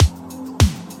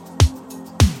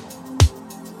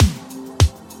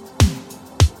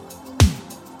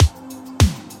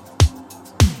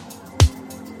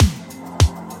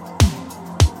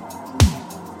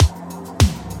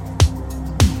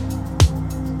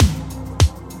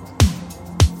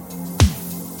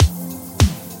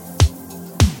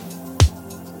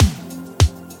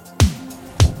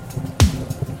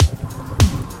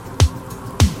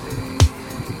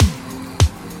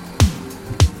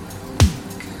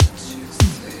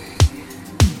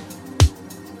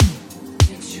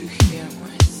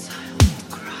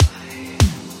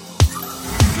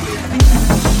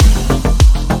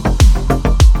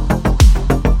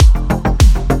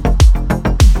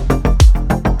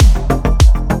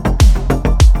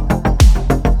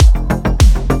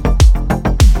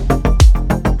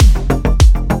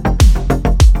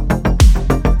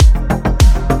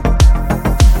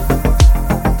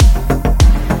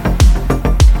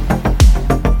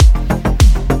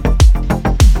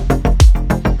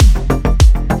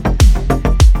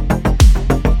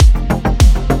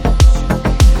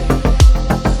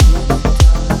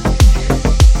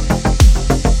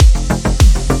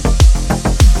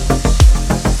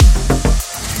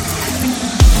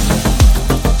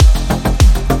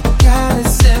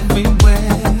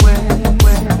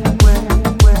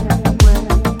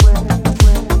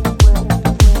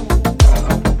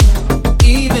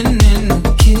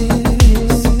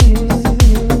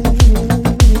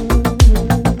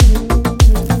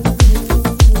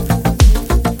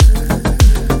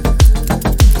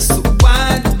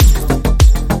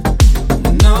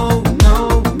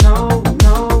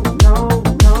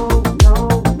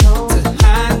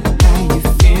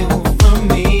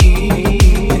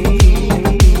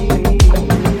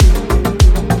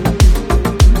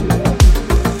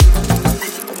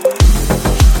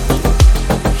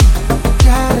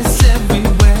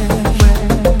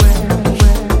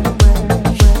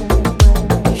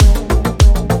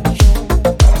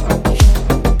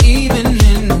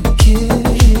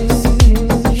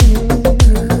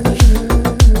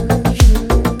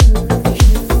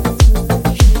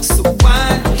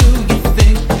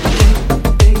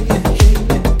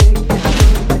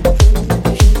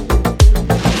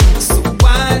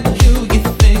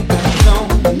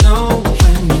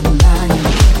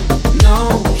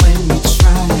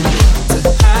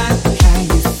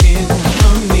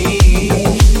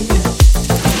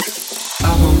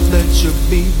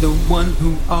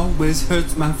always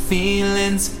hurts my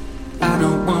feelings. I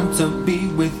don't want to be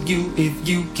with you if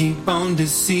you keep on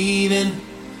deceiving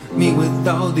me with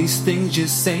all these things you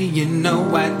say. You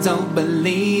know I don't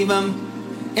believe them.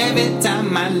 Every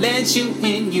time I let you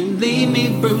in, you leave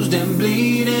me bruised and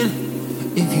bleeding.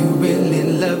 If you really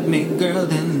love me, girl,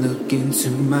 then look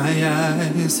into my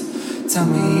eyes. Tell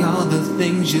me all the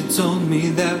things you told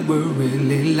me that were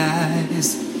really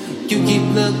lies. You keep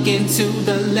looking to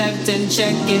the left and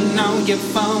checking on your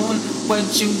phone. What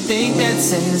you think that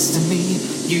says to me?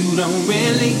 You don't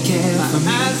really care for me.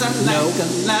 My eyes are like a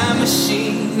lie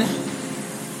machine.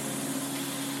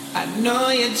 I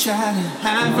know you try to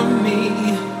hide from me.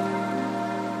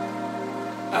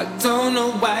 I don't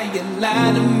know why you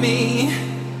lie to me.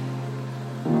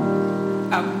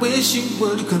 I wish you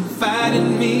would confide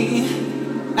in me.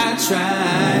 I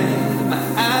tried. My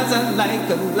eyes are like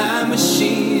a lie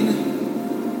machine.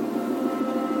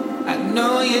 I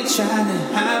know you're trying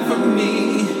to hide from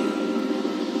me.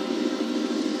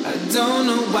 I don't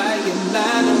know why you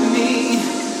lie to me.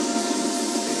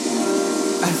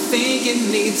 I think you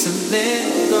need to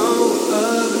let go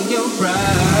of your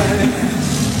pride.